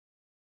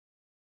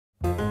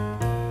This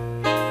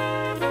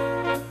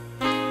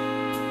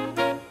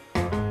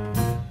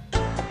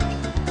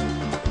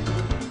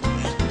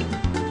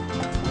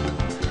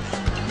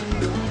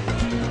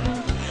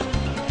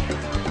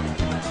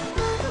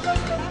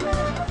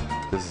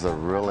is a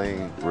really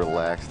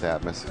relaxed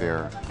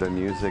atmosphere. The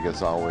music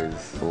is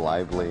always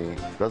lively.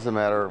 Doesn't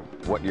matter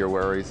what your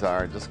worries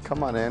are, just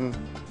come on in.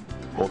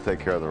 We'll take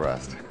care of the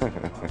rest.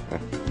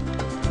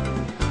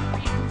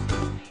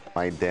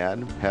 My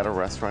dad had a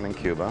restaurant in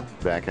Cuba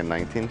back in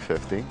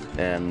 1950,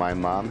 and my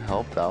mom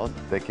helped out.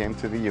 They came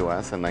to the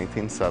U.S. in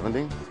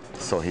 1970,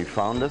 so he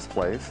found this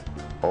place,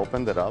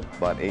 opened it up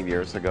about 8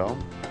 years ago.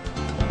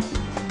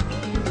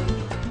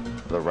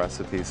 The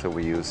recipes that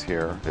we use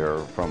here, they're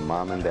from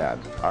Mom and Dad.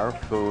 Our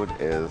food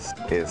is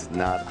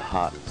not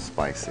hot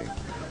spicy.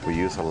 We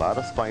use a lot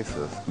of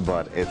spices,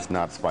 but it's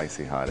not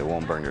spicy hot. It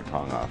won't burn your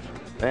tongue off.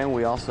 And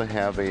we also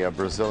have a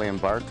Brazilian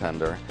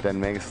bartender that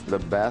makes the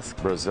best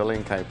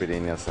Brazilian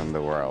caipirinhas in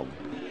the world.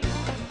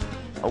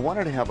 I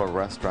wanted to have a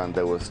restaurant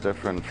that was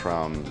different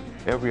from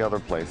every other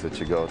place that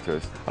you go to.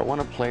 I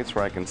want a place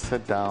where I can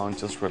sit down,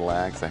 just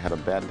relax. I had a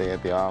bad day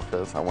at the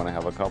office. I want to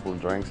have a couple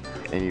of drinks.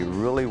 And you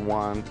really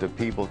want the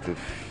people to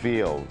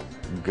feel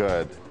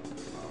good.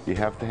 You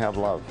have to have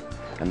love.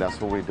 And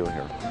that's what we do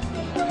here.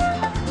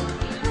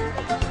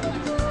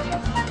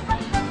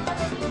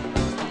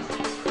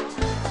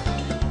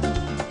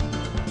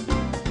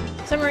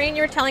 So Maureen,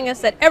 you were telling us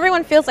that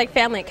everyone feels like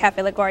family at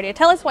Cafe LaGuardia.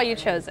 Tell us why you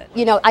chose it.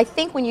 You know, I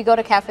think when you go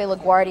to Cafe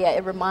LaGuardia,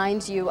 it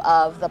reminds you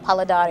of the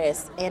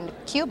Paladares in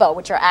Cuba,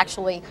 which are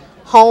actually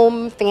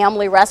home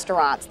family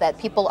restaurants that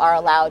people are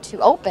allowed to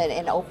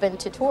open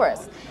to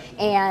tourists.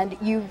 And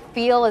you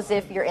feel as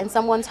if you're in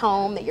someone's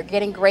home, that you're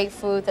getting great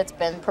food that's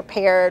been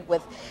prepared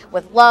with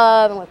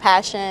love and with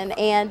passion,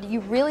 and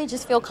you really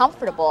just feel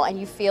comfortable and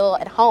you feel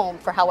at home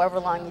for however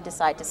long you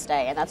decide to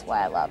stay, and that's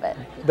why I love it.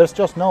 There's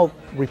just no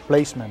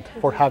replacement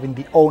for having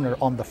the owner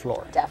on the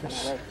floor.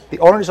 Definitely. The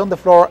owner is on the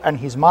floor and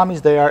his mom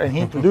is there and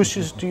he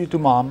introduces you to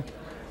mom.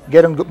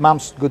 Get on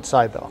mom's good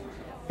side though.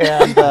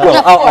 And,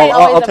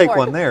 well, I'll take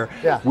one there.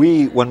 Yeah.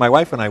 When my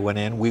wife and I went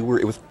in,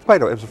 it was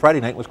a Friday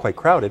night, it was quite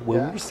crowded.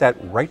 Well, we sat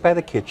right by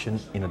the kitchen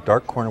in a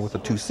dark corner with a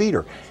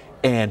two-seater.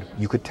 And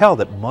you could tell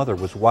that Mother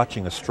was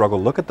watching us struggle,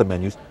 look at the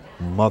menus.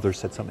 Mother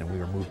said something and we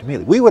were moved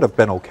immediately. We would have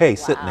been okay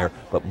sitting there,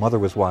 but Mother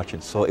was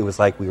watching. So it was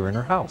like we were in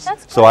her house.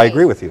 That's so I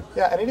agree with you.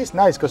 Yeah, and it is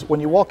nice because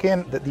when you walk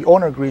in, the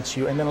owner greets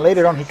you, and then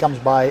later on he comes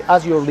by.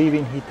 As you're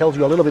leaving, he tells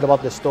you a little bit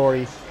about the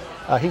story.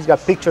 He's got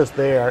pictures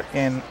there,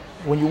 and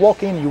when you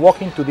walk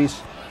into these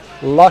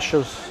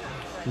luscious,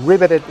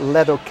 riveted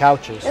leather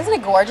couches. Isn't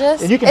it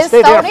gorgeous? And you can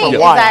stay there for a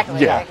while.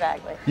 Exactly, yeah.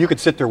 exactly. You could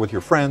sit there with your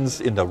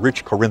friends in the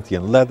rich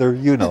Corinthian leather,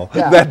 you know,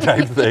 that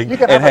type of thing. You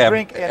can and have a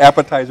drink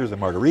appetizers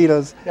and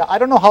margaritas. Yeah, I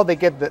don't know how they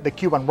get the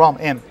Cuban rum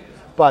in,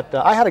 but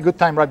I had a good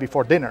time right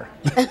before dinner.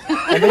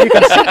 And then you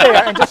can sit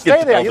there and just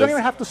stay there. You don't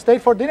even have to stay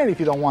for dinner if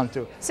you don't want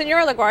to.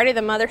 Senora LaGuardia,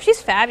 the mother,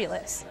 she's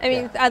fabulous. I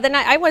mean, the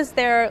night I was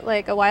there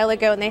like a while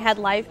ago and they had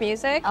live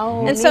music.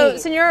 Oh, and so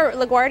Senora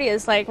LaGuardia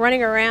is like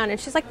running around and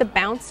she's like the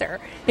bouncer,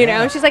 you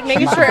know, and she's like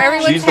making sure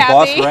everyone's She's the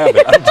happy. boss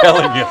rabbit, I'm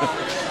telling you.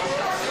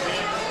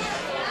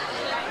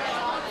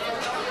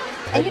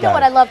 And you know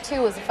what I love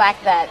too is the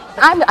fact that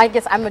I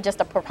guess I'm just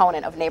a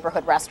proponent of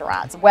neighborhood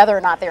restaurants, whether or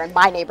not they're in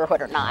my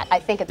neighborhood or not. I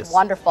think it's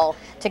wonderful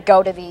to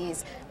go to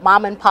these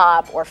mom and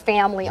pop or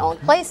family owned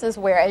places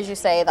where, as you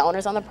say, the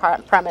owner's on the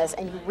premise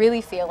and you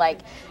really feel like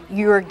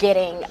you're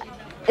getting,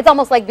 it's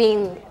almost like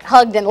being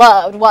hugged and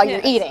loved while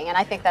you're eating, and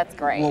I think that's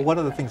great. Well, one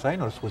of the things I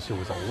noticed was there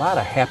was a lot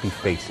of happy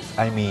faces.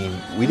 I mean,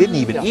 we didn't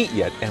even eat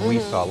yet, and we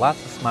saw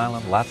lots of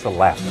smiling, lots of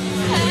laughing.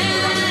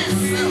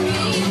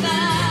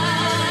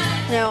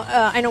 Now,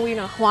 I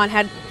know Juan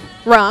had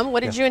rum.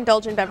 What did you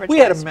indulge in beverage? We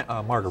had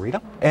a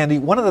margarita,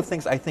 and one of the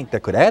things I think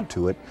that could add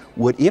to it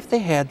would if they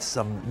had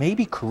some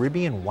maybe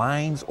Caribbean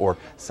wines or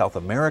South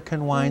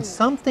American wines,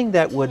 something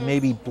that would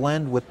maybe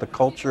blend with the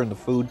culture and the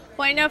food.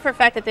 Well, I know for a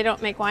fact that they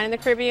don't make wine in the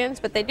Caribbeans,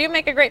 but they do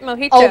make a great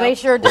mojito. Oh, they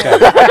sure do.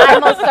 I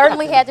most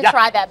certainly had to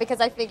try that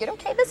because I figured,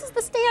 okay, this is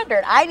the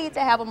standard. I need to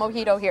have a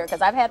mojito here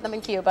because I've had them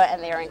in Cuba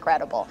and they're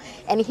incredible.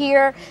 And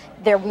here,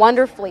 they're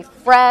wonderfully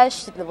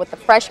fresh with the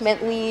fresh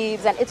mint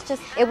leaves, and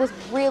it was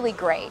really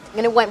great.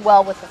 And it went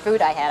well with the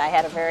food I had. I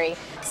had a very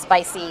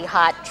spicy,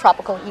 hot,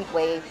 tropical heat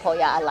wave,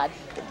 polla a la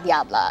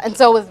diabla. And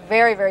so it was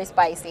very, very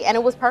spicy, and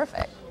it was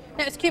perfect.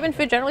 Now, is Cuban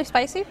food generally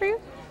spicy for you?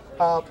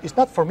 It's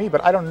not for me,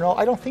 but I don't know.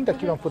 I don't think that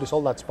Cuban food is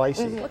all that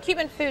spicy. Well,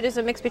 Cuban food is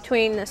a mix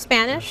between the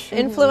Spanish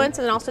influence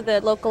and also the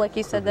local, like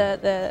you said,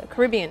 the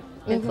Caribbean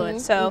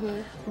influence. So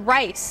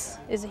rice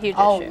is a huge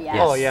issue. Yes.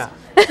 Oh, yeah.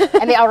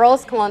 And the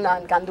arroz con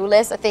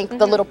gandules, I think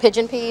the little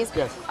pigeon peas.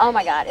 Yes. Oh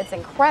my God, it's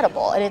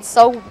incredible, and it's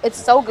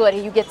so good,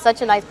 and you get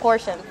such a nice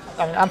portion.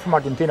 I mean, I'm from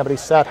Argentina, but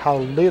it's sad how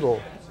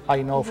little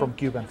I know from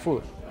Cuban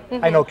food.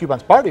 I know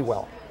Cubans party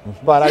well,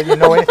 but I didn't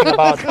know anything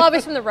about.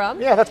 Obviously from the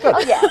rum. Yeah, that's good. Oh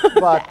yeah.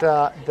 But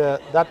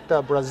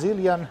that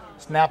Brazilian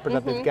snapper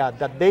that they've got,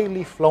 that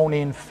daily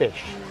flown-in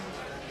fish,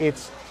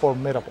 it's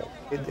formidable.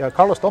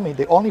 Carlos told me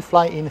they only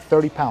fly in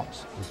 30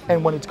 pounds,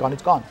 and when it's gone,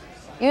 it's gone.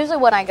 Usually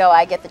when I go,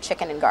 I get the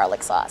chicken and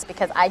garlic sauce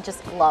because I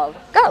just love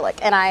garlic,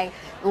 and I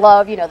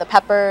love, you know, the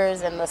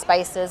peppers and the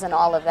spices and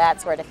all of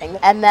that sort of thing.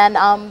 And then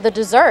the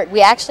dessert,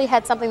 we actually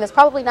had something that's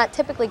probably not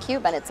typically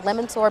Cuban. It's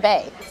lemon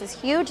sorbet. It's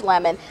this huge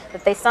lemon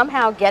that they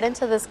somehow get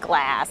into this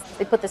glass.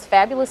 They put this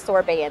fabulous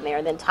sorbet in there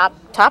and then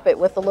top it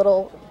with a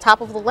little top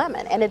of the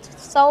lemon. And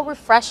it's so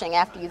refreshing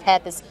after you've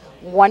had this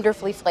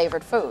wonderfully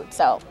flavored food.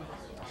 So.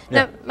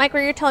 Now, Mike,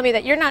 you're telling me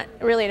that you're not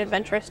really an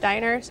adventurous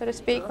diner, so to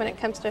speak, when it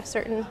comes to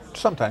certain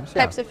Sometimes,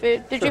 types of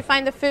food. Did you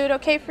find the food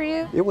okay for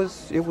you? It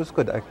was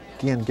good.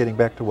 Again, getting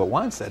back to what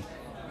Juan said,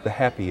 the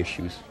happy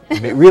issues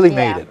really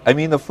made it. I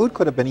mean, the food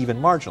could have been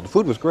even marginal. The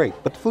food was great,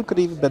 but the food could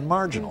have even been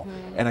marginal.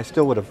 And I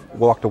still would have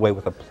walked away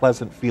with a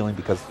pleasant feeling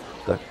because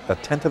the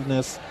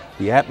attentiveness,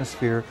 the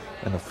atmosphere,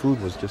 and the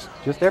food was just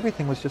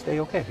everything was just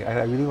A-okay.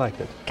 I really liked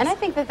it. And I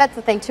think that that's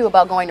the thing, too,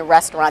 about going to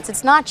restaurants.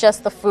 It's not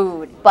just the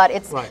food, but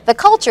it's the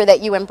culture that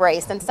you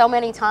embrace. And so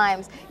many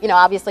times, you know,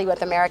 obviously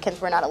with Americans,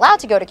 we're not allowed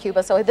to go to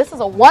Cuba. So this is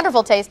a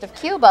wonderful taste of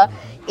Cuba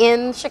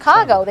in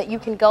Chicago that you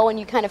can go and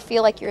you kind of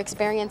feel like you're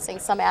experiencing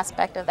some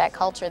aspect of that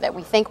culture that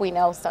we think we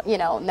know,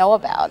 know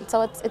about.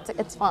 So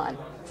it's fun.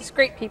 It's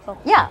great people.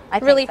 Yeah, I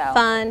think really so.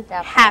 fun,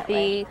 Definitely.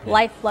 happy,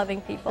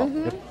 life-loving people.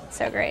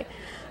 So great.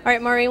 All right,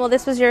 Maureen, well,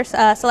 this was your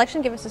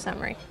selection. Give us a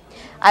summary.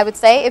 I would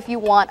say if you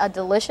want a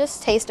delicious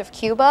taste of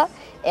Cuba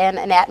and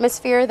an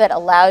atmosphere that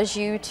allows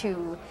you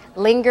to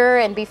linger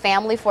and be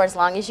family for as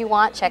long as you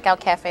want, check out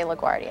Cafe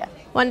Laguardia.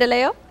 Juan de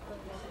Leo?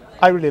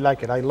 I really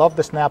like it. I love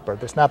the snapper.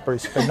 The snapper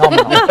is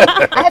phenomenal.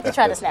 I have to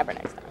try the snapper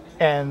next time.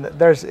 And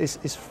there's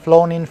is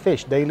flown-in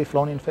fish, daily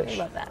flown-in fish. I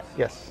love that.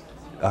 Yes.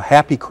 A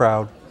happy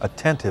crowd,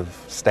 attentive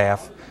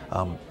staff,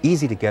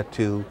 easy to get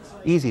to,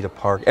 easy to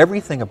park.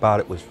 Everything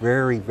about it was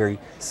very, very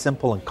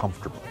simple and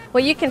comfortable.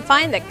 Well, you can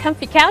find the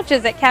comfy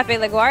couches at Cafe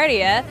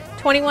Laguardia,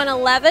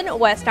 2111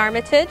 West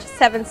Armitage,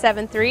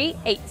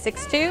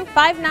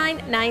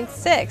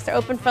 773-862-5996. They're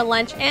open for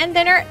lunch and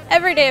dinner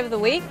every day of the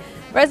week.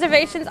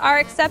 Reservations are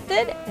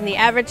accepted, and the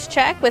average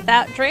check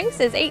without drinks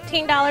is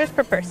 $18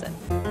 per person.